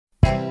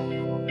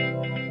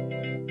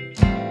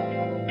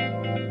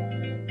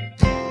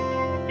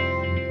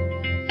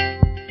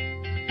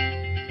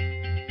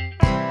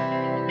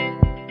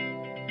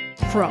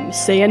From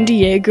San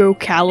Diego,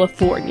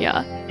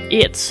 California,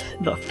 it's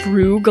the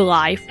Frug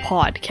Life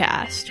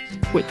Podcast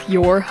with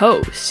your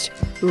host,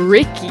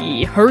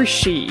 Ricky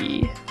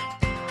Hershey.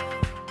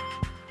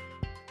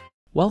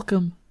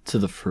 Welcome to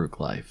the Frug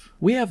Life.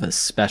 We have a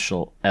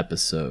special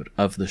episode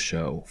of the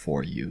show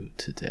for you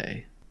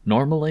today.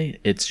 Normally,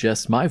 it's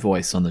just my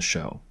voice on the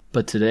show,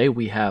 but today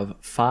we have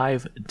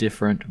 5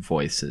 different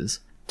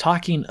voices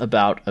talking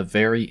about a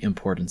very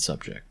important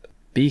subject,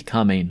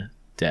 becoming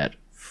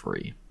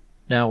debt-free.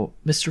 Now,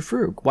 Mr.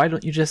 Frug, why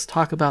don't you just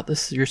talk about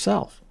this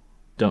yourself?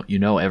 Don't you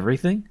know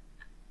everything?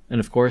 And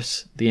of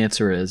course, the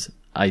answer is,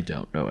 I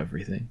don't know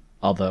everything,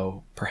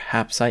 although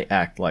perhaps I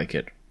act like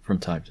it from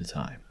time to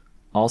time.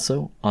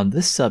 Also, on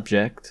this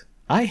subject,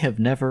 I have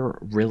never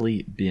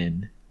really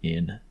been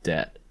in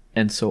debt,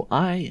 and so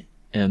I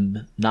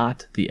am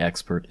not the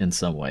expert in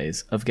some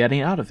ways of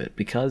getting out of it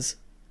because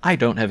I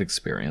don't have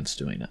experience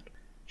doing it.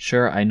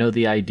 Sure, I know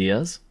the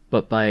ideas,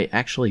 but by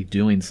actually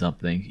doing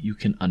something, you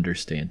can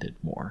understand it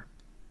more.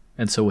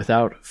 And so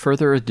without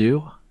further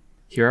ado,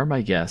 here are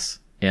my guests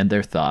and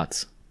their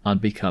thoughts on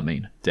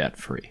becoming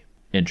debt-free.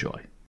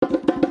 Enjoy.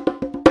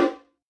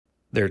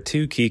 There are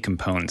 2 key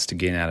components to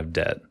getting out of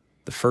debt.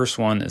 The first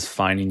one is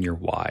finding your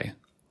why.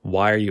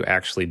 Why are you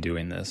actually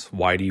doing this?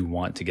 Why do you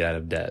want to get out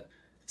of debt?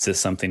 Is this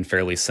something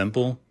fairly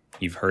simple?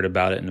 You've heard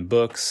about it in the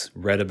books,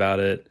 read about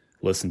it,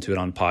 listened to it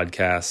on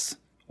podcasts.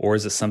 Or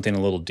is it something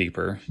a little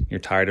deeper? You're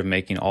tired of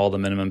making all the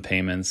minimum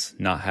payments,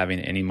 not having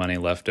any money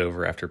left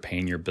over after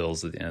paying your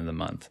bills at the end of the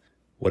month.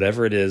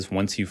 Whatever it is,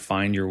 once you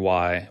find your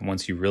why,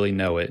 once you really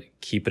know it,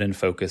 keep it in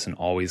focus and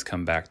always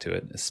come back to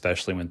it,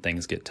 especially when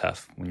things get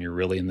tough, when you're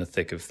really in the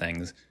thick of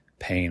things,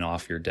 paying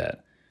off your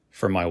debt.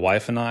 For my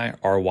wife and I,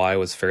 our why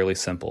was fairly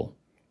simple.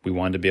 We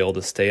wanted to be able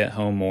to stay at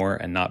home more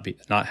and not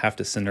have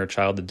to send our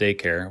child to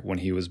daycare when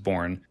he was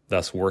born,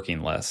 thus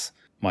working less.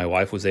 My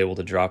wife was able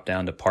to drop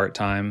down to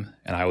part-time,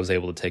 and I was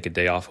able to take a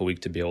day off a week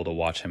to be able to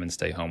watch him and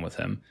stay home with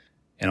him.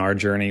 In our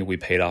journey, we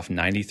paid off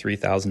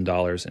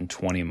 $93,000 in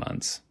 20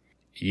 months.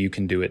 You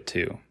can do it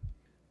too.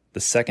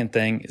 The second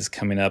thing is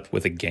coming up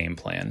with a game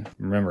plan.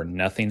 Remember,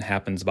 nothing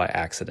happens by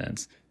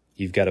accident.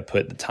 You've got to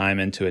put the time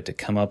into it to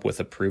come up with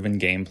a proven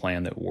game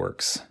plan that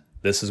works.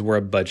 This is where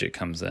a budget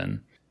comes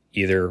in.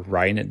 Either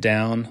writing it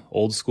down,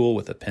 old school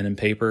with a pen and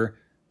paper,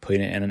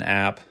 putting it in an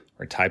app,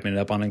 or typing it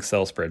up on an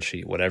Excel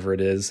spreadsheet. Whatever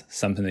it is,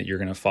 something that you're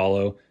going to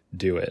follow,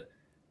 do it.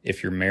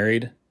 If you're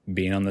married,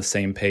 being on the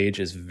same page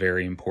is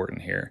very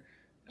important here.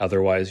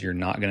 Otherwise, you're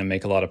not going to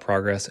make a lot of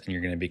progress and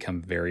you're going to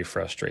become very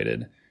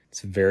frustrated.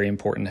 It's very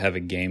important to have a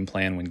game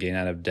plan when getting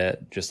out of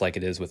debt, just like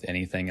it is with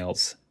anything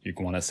else you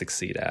want to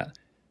succeed at.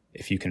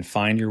 If you can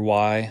find your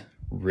why,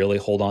 really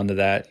hold on to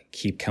that,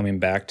 keep coming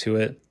back to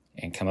it,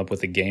 and come up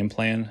with a game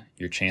plan,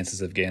 your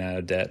chances of getting out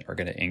of debt are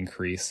going to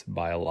increase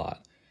by a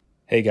lot.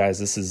 Hey guys,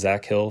 this is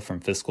Zach Hill from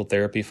Fiscal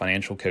Therapy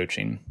Financial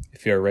Coaching.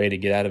 If you are ready to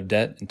get out of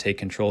debt and take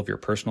control of your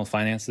personal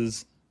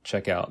finances,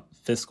 check out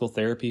Fiscal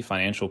Therapy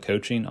Financial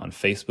Coaching on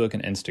Facebook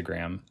and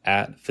Instagram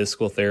at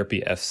Fiscal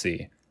Therapy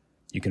FC.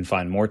 You can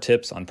find more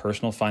tips on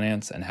personal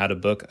finance and how to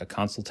book a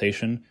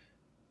consultation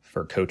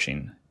for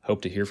coaching.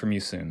 Hope to hear from you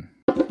soon.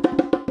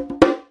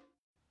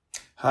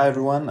 Hi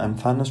everyone, I'm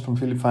Thanos from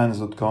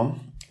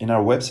philipfinance.com. In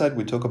our website,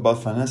 we talk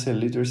about financial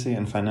literacy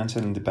and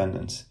financial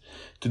independence.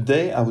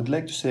 Today, I would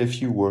like to say a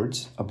few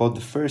words about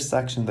the first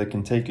action that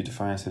can take you to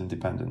financial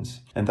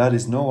independence, and that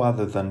is no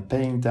other than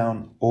paying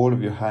down all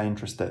of your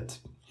high-interest debt.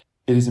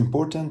 It is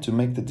important to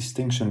make the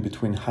distinction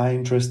between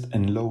high-interest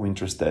and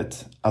low-interest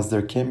debt, as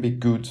there can be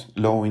good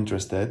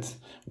low-interest debt,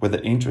 where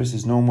the interest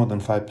is no more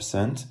than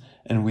 5%,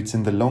 and which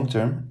in the long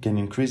term can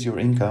increase your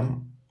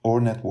income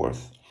or net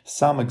worth.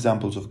 Some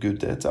examples of good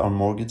debt are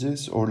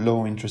mortgages or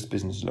low-interest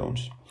business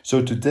loans.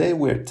 So today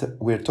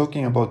we're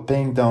talking about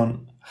paying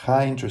down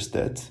high interest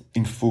debt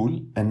in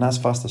full and as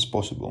fast as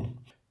possible.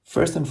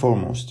 First and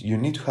foremost, you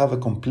need to have a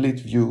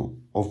complete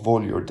view of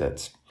all your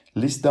debts.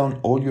 List down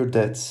all your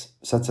debts,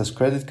 such as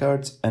credit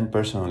cards and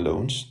personal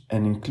loans,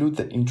 and include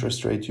the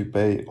interest rate you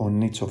pay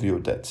on each of your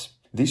debts.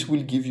 This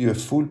will give you a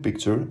full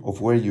picture of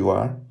where you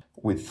are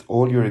with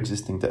all your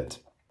existing debt.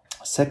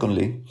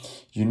 Secondly,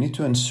 you need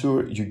to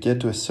ensure you get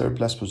to a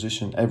surplus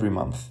position every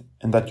month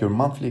and that your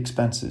monthly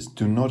expenses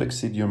do not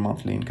exceed your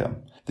monthly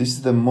income. This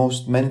is the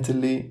most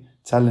mentally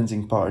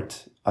challenging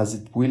part, as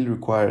it will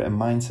require a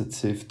mindset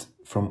shift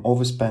from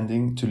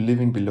overspending to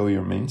living below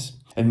your means,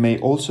 and may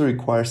also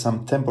require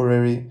some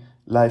temporary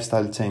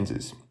lifestyle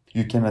changes.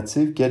 You can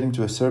achieve getting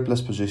to a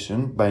surplus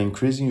position by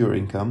increasing your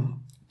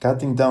income,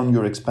 cutting down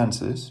your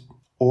expenses,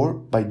 or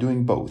by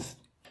doing both.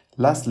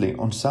 Lastly,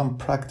 on some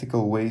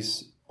practical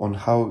ways on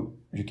how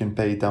you can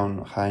pay down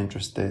high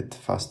interest debt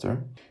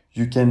faster.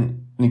 You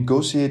can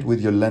negotiate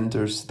with your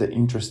lenders the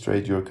interest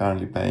rate you're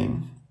currently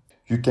paying.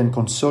 You can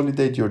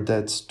consolidate your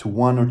debts to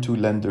 1 or 2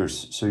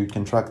 lenders so you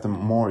can track them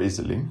more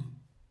easily.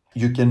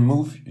 You can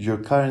move your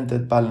current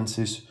debt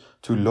balances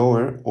to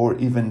lower or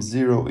even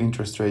zero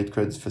interest rate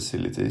credit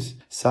facilities.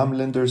 Some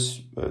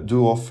lenders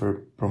do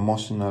offer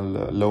promotional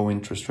low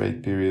interest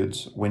rate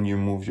periods when you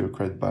move your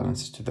credit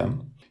balances to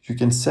them. You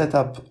can set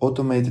up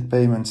automated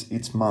payments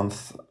each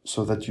month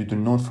so that you do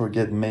not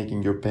forget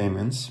making your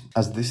payments,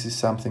 as this is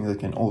something that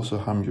can also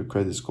harm your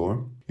credit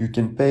score. You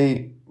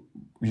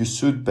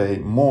should pay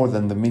more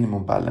than the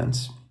minimum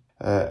balance,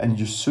 and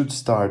you should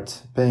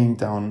start paying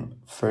down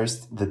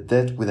first the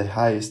debt with the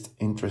highest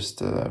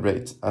interest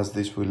rate, as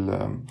this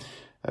will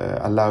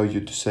allow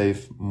you to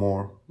save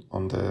more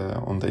on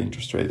the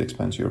interest rate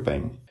expense you're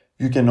paying.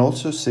 You can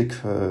also seek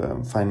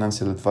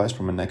financial advice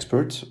from an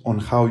expert on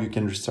how you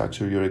can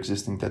restructure your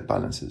existing debt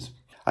balances.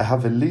 I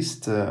have a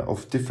list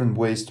of different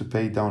ways to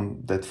pay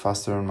down debt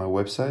faster on my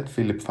website,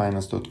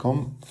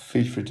 philipfinance.com.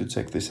 Feel free to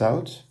check this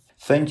out.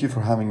 Thank you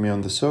for having me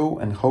on the show,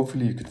 and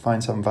hopefully you could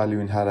find some value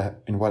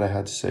in what I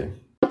had to say.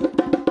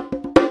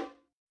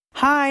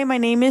 Hi, my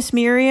name is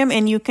Miriam,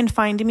 and you can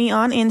find me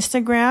on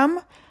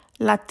Instagram,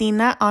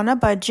 Latina on a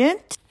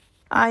Budget.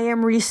 I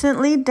am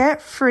recently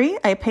debt-free.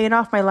 I paid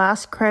off my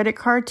last credit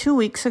card 2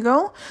 weeks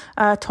ago.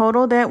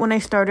 Total debt when I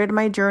started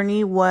my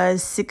journey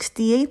was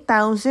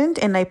 $68,000,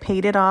 and I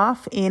paid it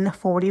off in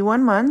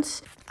 41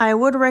 months. I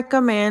would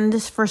recommend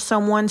this for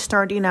someone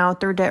starting out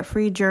their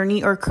debt-free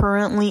journey or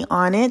currently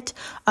on it.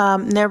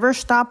 Never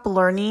stop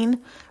learning.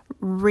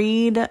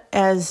 Read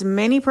as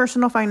many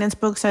personal finance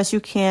books as you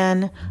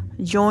can.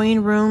 Join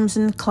rooms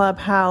in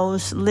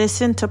Clubhouse.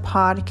 Listen to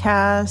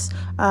podcasts.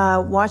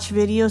 Watch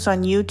videos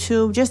on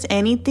YouTube. Just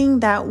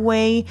anything. That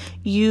way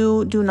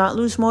you do not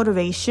lose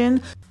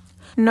motivation.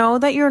 Know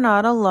that you're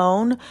not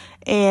alone,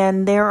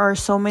 and there are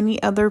so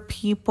many other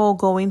people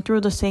going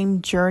through the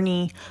same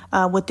journey.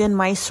 Within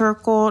my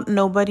circle,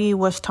 nobody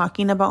was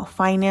talking about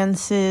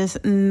finances.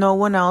 No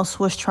one else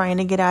was trying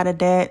to get out of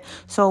debt.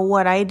 So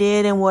what I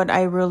did and what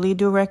I really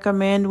do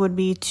recommend would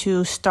be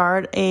to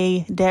start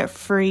a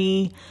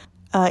debt-free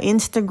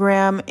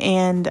Instagram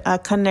and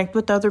connect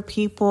with other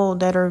people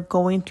that are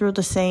going through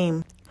the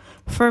same.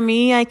 For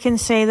me, I can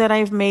say that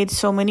I've made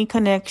so many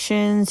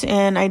connections,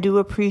 and I do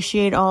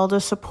appreciate all the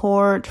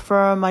support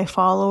from my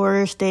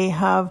followers. They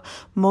have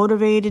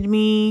motivated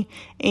me,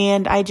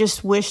 and I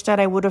just wish that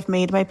I would have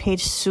made my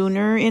page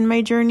sooner in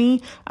my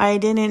journey. I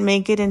didn't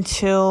make it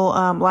until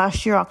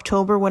last year,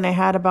 October, when I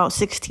had about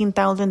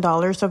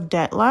 $16,000 of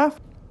debt left.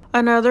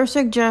 Another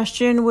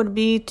suggestion would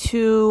be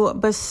to,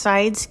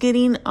 besides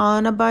getting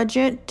on a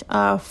budget,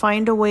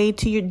 find a way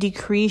to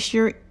decrease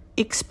your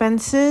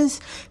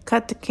expenses,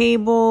 cut the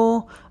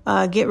cable,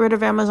 get rid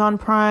of Amazon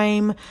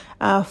Prime,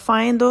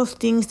 find those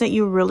things that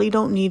you really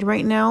don't need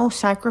right now,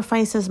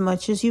 sacrifice as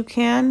much as you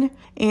can,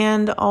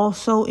 and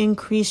also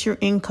increase your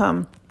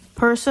income.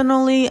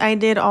 Personally, I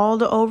did all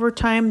the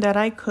overtime that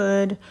I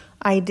could.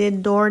 I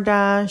did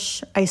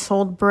DoorDash, I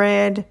sold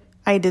bread,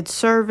 I did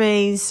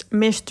surveys,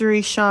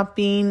 mystery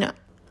shopping.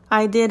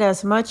 I did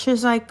as much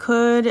as I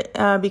could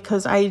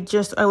because I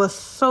was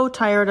so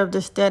tired of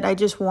this debt. I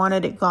just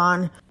wanted it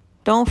gone.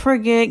 Don't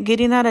forget,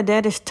 getting out of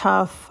debt is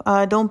tough.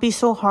 Don't be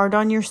so hard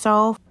on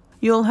yourself.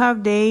 You'll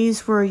have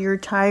days where you're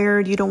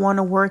tired, you don't want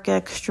to work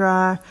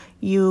extra,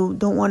 you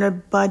don't want to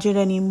budget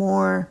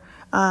anymore.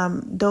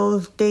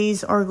 Those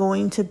days are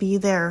going to be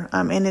there,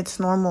 and it's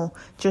normal.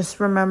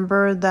 Just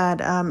remember that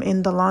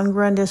in the long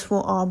run, this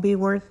will all be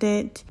worth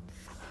it.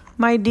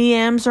 My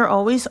DMs are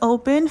always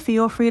open.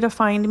 Feel free to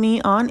find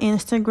me on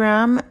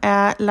Instagram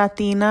at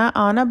Latina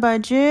on a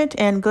Budget,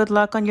 and good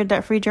luck on your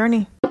debt-free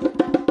journey.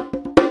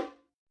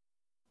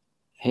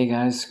 Hey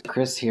guys,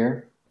 Chris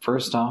here.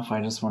 First off,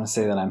 I just want to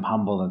say that I'm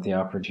humbled at the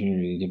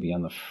opportunity to be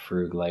on the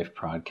Frug Life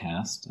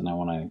podcast, and I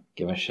want to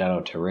give a shout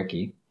out to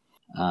Ricky.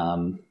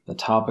 The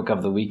topic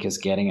of the week is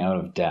getting out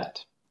of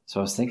debt.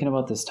 So I was thinking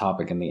about this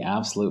topic, and the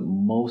absolute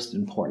most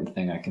important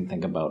thing I can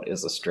think about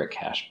is a strict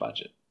cash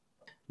budget.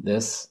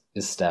 This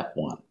is step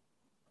one.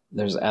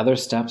 There's other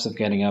steps of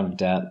getting out of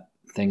debt,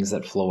 things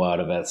that flow out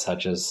of it,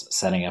 such as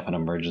setting up an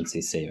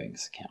emergency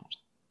savings account.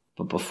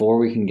 But before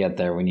we can get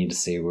there, we need to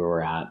see where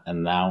we're at,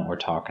 and now we're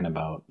talking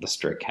about the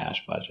strict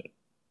cash budget.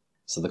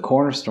 So the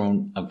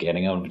cornerstone of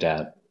getting out of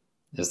debt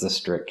is the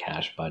strict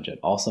cash budget,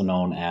 also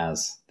known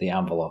as the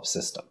envelope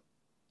system.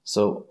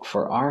 So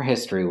for our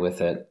history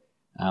with it,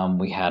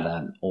 we had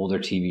an older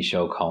TV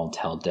show called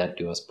Till Debt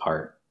Do Us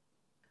Part.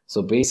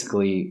 So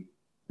basically,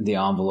 the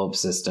envelope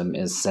system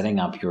is setting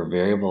up your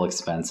variable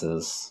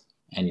expenses,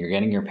 and you're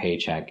getting your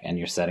paycheck, and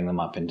you're setting them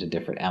up into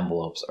different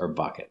envelopes or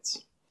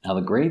buckets. Now,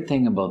 the great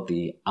thing about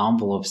the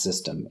envelope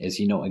system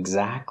is you know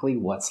exactly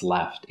what's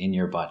left in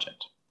your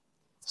budget.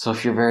 So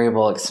if your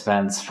variable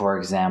expense, for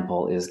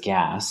example, is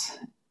gas,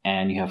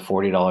 and you have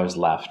 $40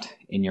 left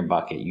in your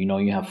bucket, you know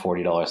you have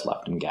 $40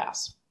 left in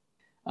gas.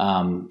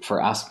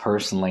 For us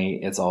personally,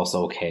 it's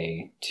also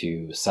okay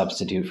to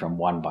substitute from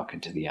one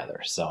bucket to the other.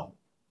 So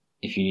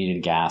if you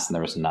needed gas and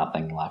there was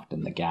nothing left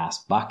in the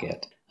gas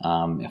bucket,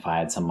 if I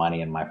had some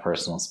money in my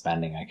personal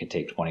spending, I could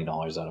take $20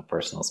 out of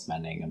personal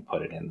spending and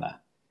put it in the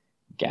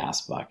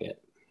gas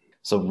bucket.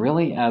 So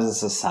really, as a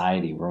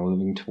society, we're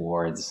moving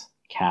towards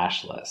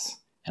cashless.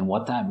 And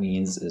what that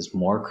means is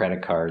more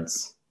credit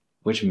cards,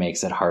 which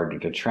makes it harder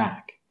to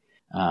track.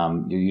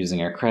 You're using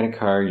your credit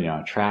card, you're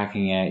not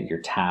tracking it,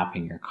 you're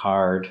tapping your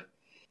card.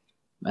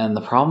 And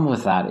the problem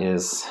with that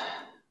is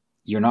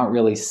you're not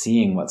really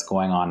seeing what's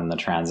going on in the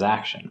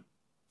transaction.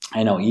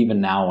 I know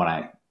even now when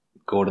I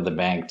go to the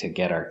bank to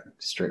get our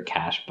strict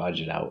cash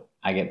budget out,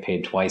 I get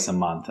paid twice a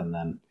month, and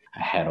then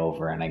I head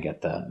over and I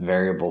get the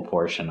variable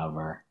portion of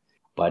our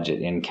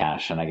budget in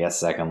cash, and I get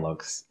second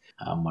looks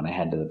when I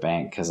head to the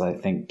bank, because I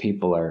think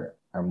people are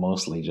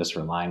mostly just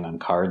relying on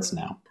cards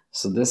now.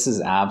 So this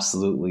is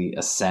absolutely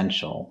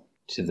essential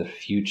to the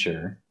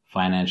future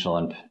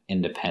financial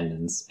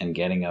independence and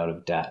getting out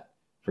of debt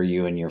for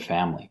you and your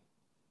family.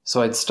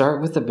 So I'd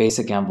start with the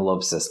basic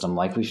envelope system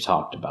like we've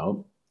talked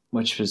about,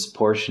 which is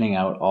portioning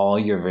out all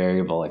your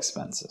variable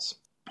expenses.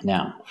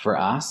 Now, for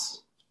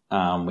us,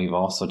 we've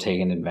also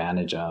taken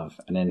advantage of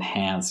an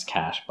enhanced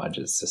cash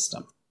budget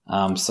system.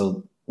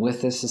 So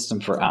with this system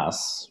for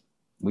us,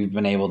 we've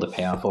been able to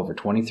pay off over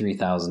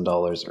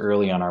 $23,000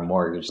 early on our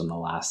mortgage in the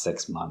last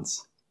 6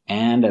 months,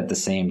 and at the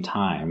same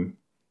time,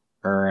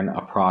 earn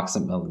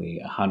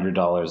approximately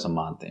 $100 a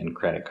month in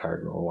credit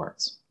card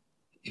rewards.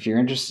 If you're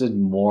interested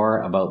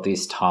more about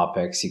these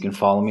topics, you can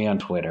follow me on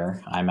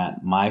Twitter. I'm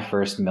at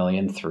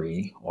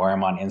myfirstmillion3, or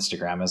I'm on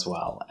Instagram as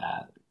well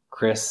at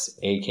Chris,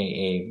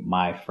 aka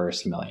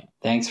myfirstmillion.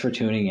 Thanks for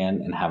tuning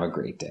in and have a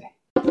great day.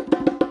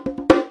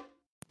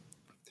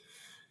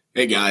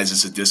 Hey guys,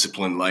 it's A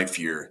Disciplined Life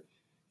here.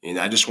 And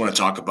I just want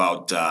to talk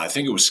about, I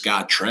think it was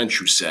Scott Trench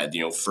who said,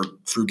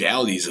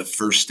 frugality is the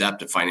first step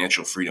to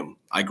financial freedom.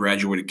 I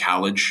graduated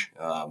college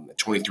at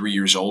 23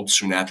 years old,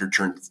 soon after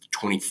turned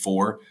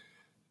 24,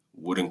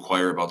 would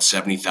acquire about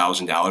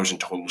 $70,000 in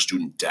total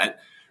student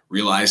debt,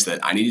 realized that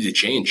I needed to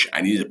change.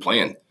 I needed a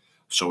plan.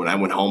 So when I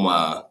went home,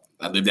 I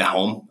lived at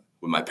home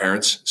with my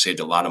parents, saved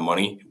a lot of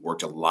money,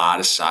 worked a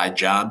lot of side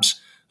jobs,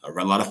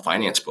 read a lot of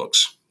finance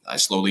books. I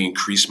slowly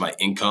increased my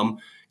income,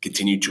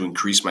 continued to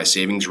increase my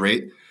savings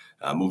rate.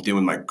 Moved in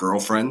with my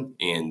girlfriend,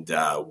 and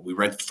we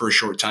rented for a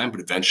short time,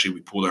 but eventually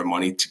we pooled our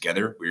money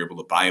together. We were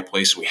able to buy a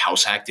place, and we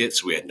house hacked it,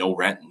 so we had no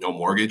rent, no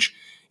mortgage,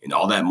 and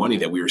all that money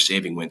that we were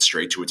saving went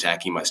straight to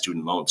attacking my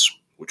student loans,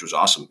 which was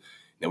awesome.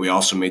 And we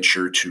also made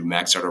sure to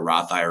max out our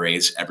Roth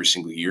IRAs every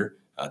single year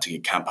to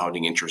get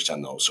compounding interest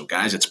on those. So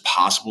guys, it's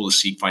possible to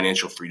seek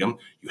financial freedom.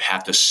 You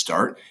have to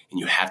start, and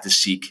you have to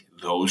seek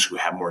those who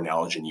have more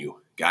knowledge than you.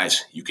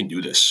 Guys, you can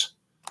do this.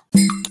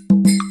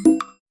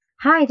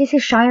 Hi, this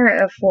is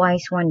Shira of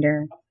Wise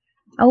Wonder.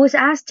 I was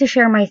asked to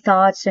share my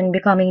thoughts on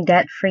becoming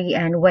debt-free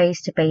and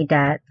ways to pay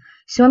debt,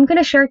 so I'm going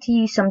to share to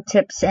you some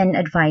tips and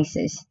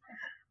advices.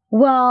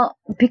 Well,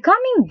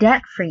 becoming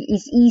debt-free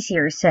is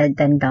easier said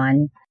than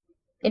done.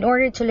 In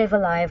order to live a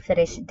life that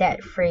is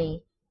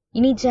debt-free,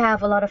 you need to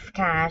have a lot of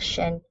cash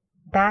and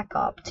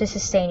backup to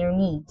sustain your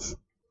needs.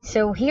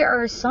 So here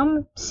are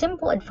some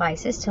simple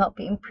advices to help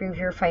you improve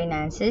your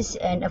finances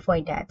and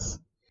avoid debts.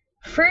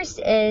 First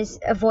is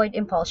avoid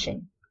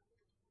impulsion.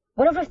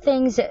 One of the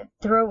things that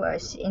throw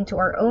us into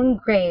our own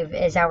grave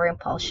is our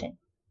impulsion.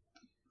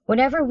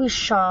 Whenever we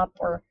shop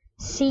or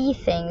see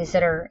things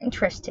that are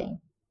interesting,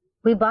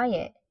 we buy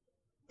it,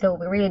 though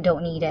we really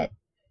don't need it.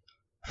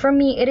 For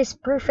me, it is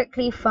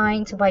perfectly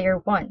fine to buy your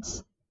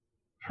wants.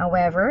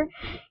 However,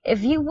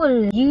 if you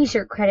will use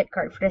your credit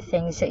card for the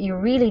things that you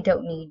really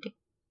don't need,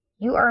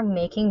 you are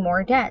making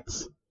more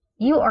debts.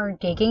 You are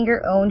digging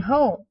your own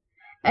hole,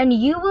 and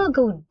you will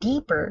go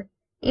deeper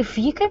if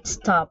you can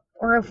stop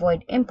or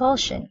avoid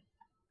impulsion.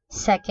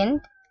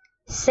 Second,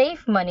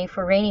 save money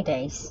for rainy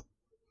days.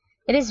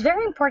 It is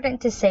very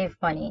important to save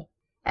money.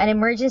 An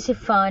emergency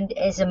fund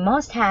is a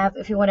must-have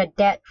if you want a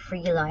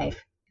debt-free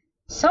life.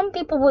 Some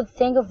people would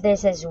think of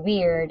this as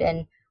weird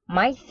and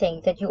might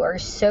think that you are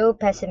so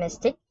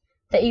pessimistic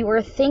that you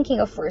are thinking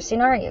of worse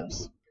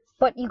scenarios.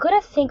 But you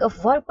gotta think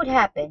of what would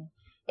happen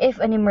if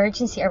an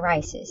emergency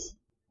arises.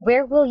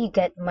 Where will you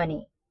get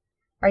money?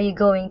 Are you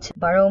going to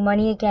borrow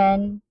money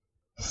again?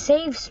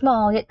 Save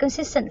small yet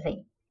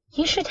consistently.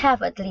 You should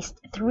have at least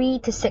 3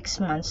 to 6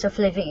 months of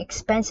living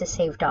expenses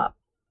saved up.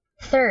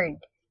 Third,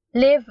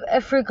 live a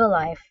frugal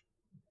life.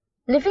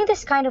 Living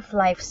this kind of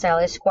lifestyle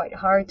is quite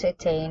hard to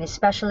attain,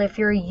 especially if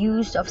you're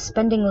used of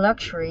spending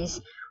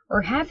luxuries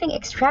or having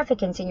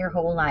extravagance in your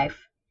whole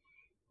life.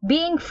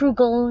 Being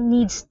frugal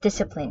needs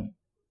discipline.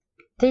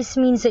 This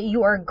means that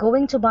you are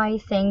going to buy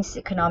things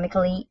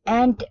economically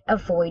and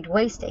avoid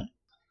wasting.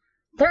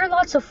 There are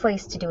lots of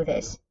ways to do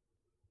this.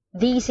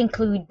 These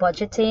include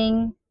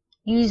budgeting,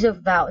 use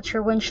of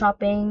voucher when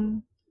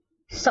shopping,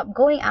 stop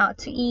going out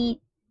to eat,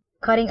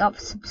 cutting off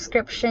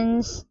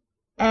subscriptions,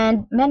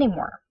 and many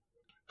more.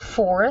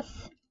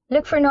 Fourth,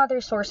 look for another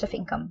source of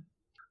income.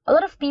 A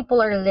lot of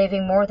people are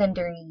living more than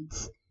their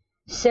needs,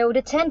 so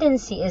the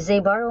tendency is they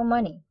borrow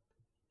money.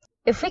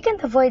 If we can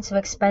avoid some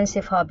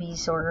expensive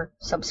hobbies or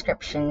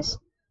subscriptions,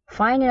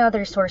 find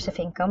another source of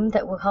income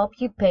that will help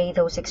you pay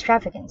those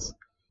extravagance.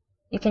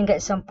 You can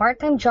get some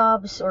part-time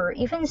jobs or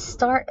even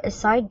start a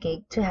side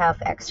gig to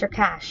have extra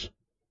cash.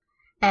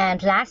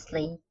 And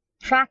lastly,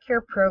 track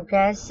your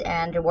progress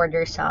and reward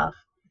yourself.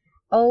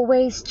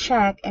 Always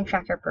check and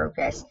track your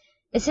progress.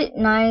 Is it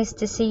nice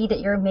to see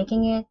that you're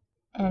making it?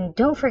 And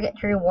don't forget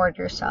to reward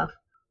yourself.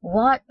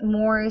 What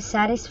more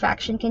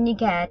satisfaction can you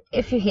get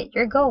if you hit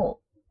your goal?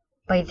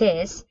 By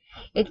this,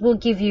 It will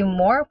give you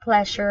more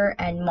pleasure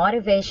and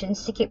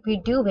motivations to keep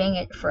you doing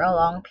it for a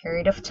long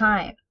period of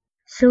time.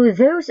 So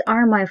those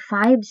are my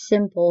 5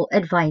 simple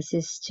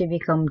advices to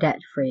become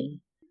debt-free.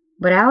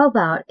 But how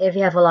about if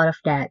you have a lot of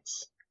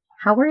debts?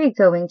 How are you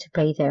going to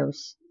pay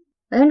those?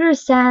 I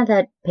understand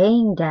that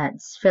paying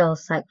debts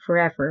feels like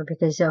forever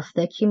because of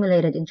the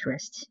accumulated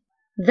interest.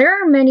 There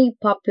are many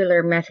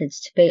popular methods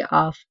to pay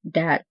off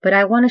debt, but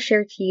I want to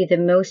share to you the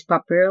most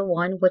popular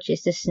one, which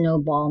is the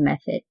snowball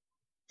method.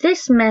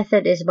 This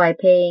method is by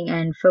paying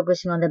and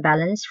focusing on the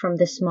balance from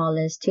the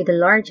smallest to the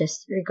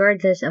largest,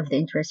 regardless of the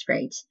interest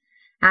rates.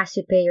 As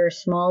you pay your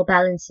small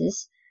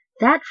balances,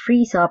 that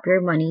frees up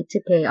your money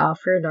to pay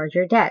off your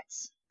larger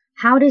debts.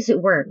 How does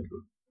it work?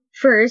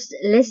 First,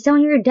 list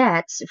down your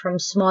debts from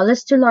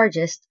smallest to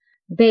largest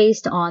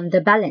based on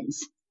the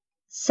balance.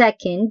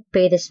 Second,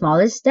 pay the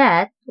smallest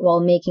debt while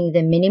making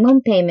the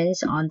minimum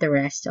payments on the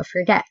rest of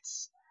your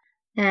debts.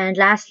 And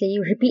lastly,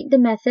 repeat the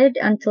method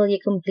until you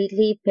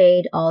completely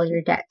paid all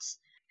your debts.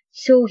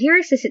 So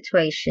here's the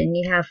situation.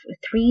 You have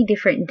 3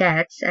 different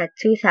debts at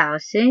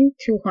 $2,000,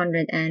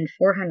 $200, and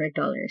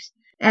 $400.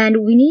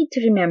 And we need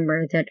to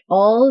remember that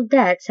all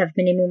debts have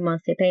minimum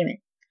monthly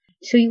payment.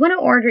 So you want to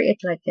order it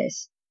like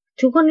this.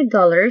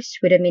 $200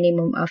 with a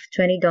minimum of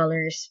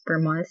 $20 per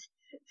month,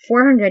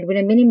 $400 with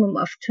a minimum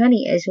of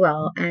 $20 as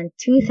well, and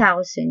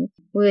 $2,000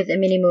 with a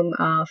minimum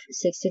of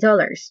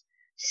 $60.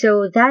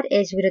 So that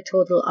is with a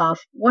total of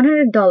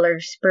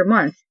 $100 per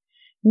month.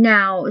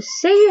 Now,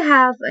 say you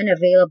have an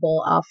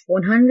available of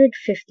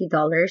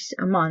 $150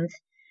 a month,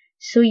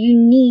 so you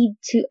need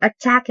to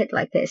attack it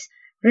like this.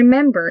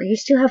 Remember, you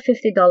still have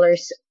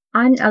 $50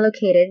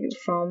 unallocated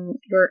from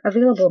your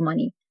available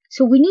money.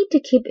 So we need to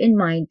keep in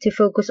mind to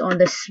focus on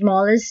the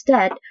smallest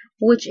debt,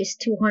 which is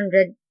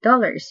 $200.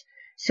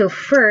 So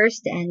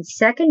first and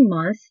second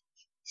month,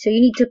 so you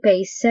need to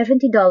pay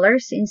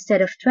 $70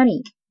 instead of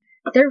 $20.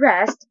 The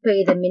rest,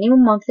 pay the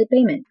minimum monthly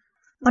payment.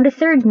 On the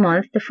third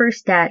month, the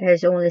first debt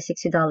has only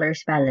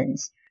 $60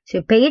 balance.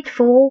 So pay it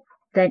full,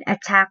 then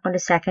attack on the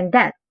second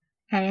debt.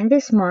 And in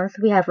this month,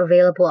 we have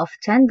available of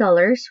 $10,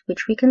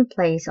 which we can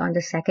place on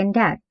the second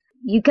debt.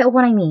 You get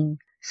what I mean?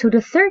 So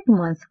the third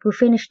month, we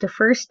finish the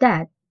first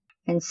debt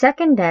and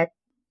second debt,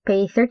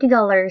 pay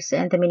 $30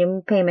 and the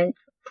minimum payment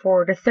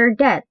for the third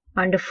debt.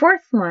 On the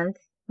fourth month,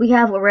 we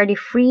have already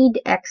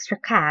freed extra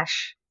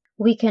cash.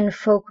 We can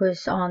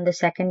focus on the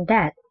second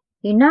debt.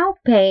 You now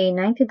pay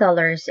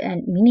 $90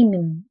 and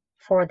minimum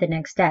for the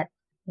next debt.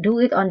 Do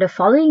it on the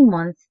following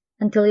month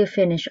until you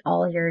finish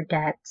all your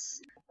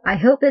debts. I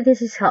hope that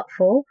this is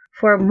helpful.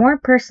 For more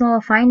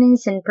personal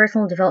finance and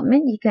personal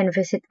development, you can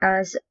visit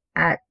us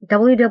at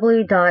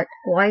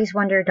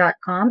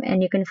www.wisewonder.com,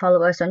 and you can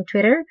follow us on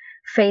Twitter,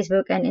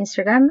 Facebook, and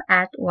Instagram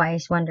at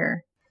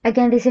WiseWonder.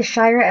 Again, this is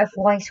Shira of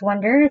Wise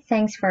Wonder.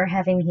 Thanks for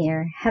having me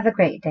here. Have a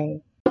great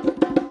day.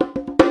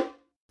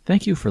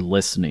 Thank you for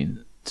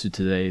listening to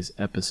today's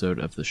episode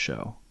of the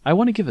show. I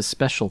want to give a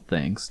special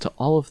thanks to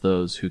all of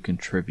those who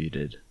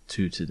contributed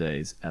to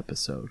today's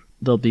episode.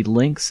 There'll be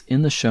links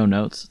in the show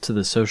notes to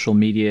the social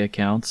media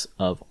accounts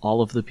of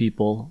all of the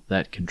people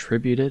that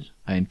contributed.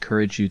 I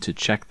encourage you to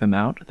check them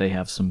out. They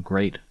have some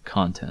great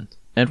content.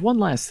 And one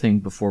last thing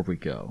before we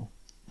go.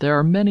 There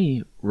are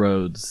many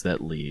roads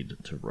that lead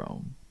to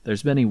Rome.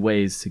 There's many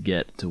ways to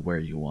get to where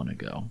you want to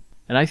go.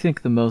 And I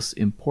think the most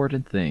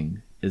important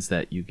thing is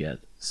that you get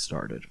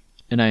started.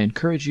 And I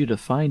encourage you to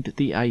find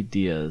the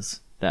ideas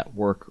that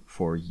work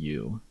for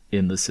you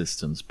in the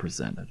systems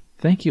presented.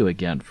 Thank you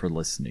again for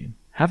listening.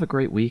 Have a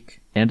great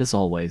week, and as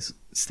always,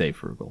 stay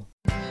frugal.